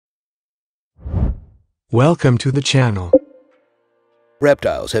Welcome to the channel.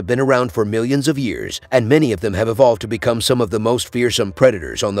 Reptiles have been around for millions of years, and many of them have evolved to become some of the most fearsome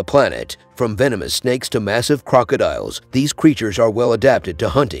predators on the planet. From venomous snakes to massive crocodiles, these creatures are well adapted to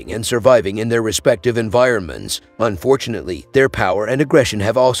hunting and surviving in their respective environments. Unfortunately, their power and aggression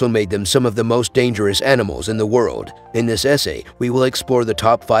have also made them some of the most dangerous animals in the world. In this essay, we will explore the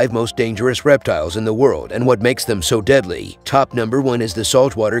top 5 most dangerous reptiles in the world and what makes them so deadly. Top number 1 is the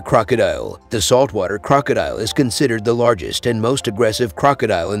saltwater crocodile. The saltwater crocodile is considered the largest and most aggressive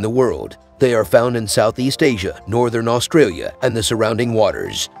crocodile in the world. They are found in Southeast Asia, northern Australia, and the surrounding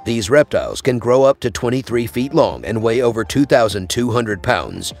waters. These reptiles can grow up to 23 feet long and weigh over 2,200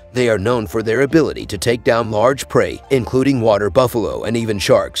 pounds. They are known for their ability to take down large prey, including water buffalo and even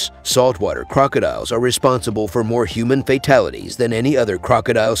sharks. Saltwater crocodiles are responsible for more human fatalities than any other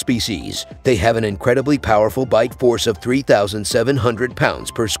crocodile species. They have an incredibly powerful bite force of 3,700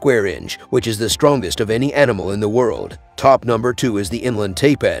 pounds per square inch, which is the strongest of any animal in the world. Top number 2 is the inland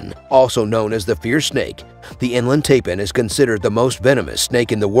taipan, also known as the fierce snake. The inland taipan is considered the most venomous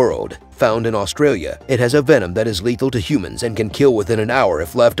snake in the world. Found in Australia, it has a venom that is lethal to humans and can kill within an hour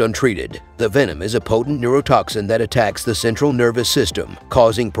if left untreated. The venom is a potent neurotoxin that attacks the central nervous system,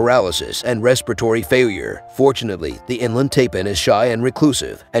 causing paralysis and respiratory failure. Fortunately, the inland taipan is shy and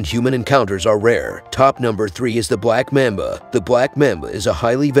reclusive, and human encounters are rare. Top number 3 is the black mamba. The black mamba is a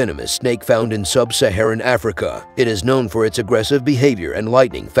highly venomous snake found in sub-Saharan Africa. It is known for its aggressive behavior and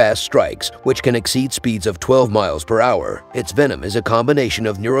lightning-fast strikes, which can exceed speeds of 12 miles per hour. Its venom is a combination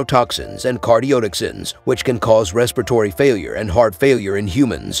of neurotoxins and cardiotoxins, which can cause respiratory failure and heart failure in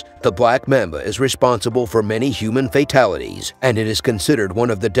humans. The black mamba is responsible for many human fatalities, and it is considered one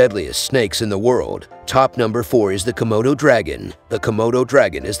of the deadliest snakes in the world. Top number 4 is the Komodo dragon. The Komodo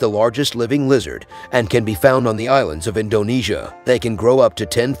dragon is the largest living lizard and can be found on the islands of Indonesia. They can grow up to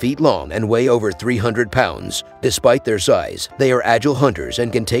 10 feet long and weigh over 300 pounds. Despite their size, they are agile hunters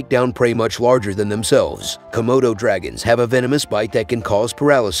and can take down prey much larger than themselves. Komodo dragons have a venomous bite that can cause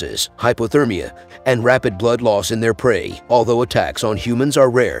paralysis, hypothermia, and rapid blood loss in their prey. Although attacks on humans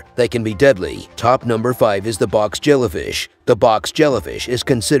are rare, they can be deadly. Top number 5 is the box jellyfish. The box jellyfish is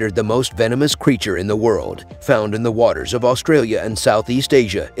considered the most venomous creature in the world. Found in the waters of Australia and Southeast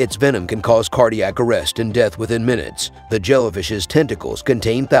Asia, its venom can cause cardiac arrest and death within minutes. The jellyfish's tentacles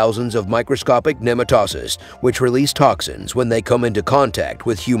contain thousands of microscopic nematocysts, which release toxins when they come into contact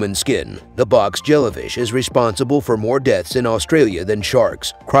with human skin. The box jellyfish is responsible for more deaths in Australia than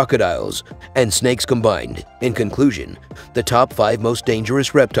sharks, crocodiles, and snakes combined. In conclusion, the top 5 most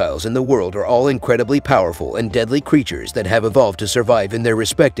dangerous reptiles in the world are all incredibly powerful and deadly creatures that have evolved to survive in their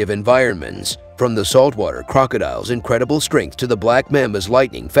respective environments. From the saltwater crocodile's incredible strength to the black mamba's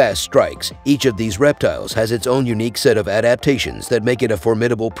lightning-fast strikes, each of these reptiles has its own unique set of adaptations that make it a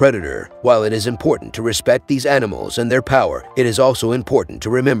formidable predator. While it is important to respect these animals and their power, it is also important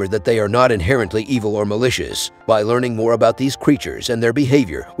to remember that they are not inherently evil or malicious. By learning more about these creatures and their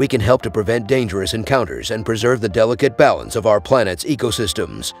behavior, we can help to prevent dangerous encounters and preserve the delicate balance of our planet's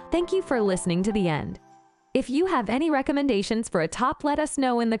ecosystems. Thank you for listening to the end. If you have any recommendations for a top, let us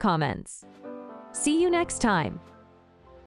know in the comments. See you next time.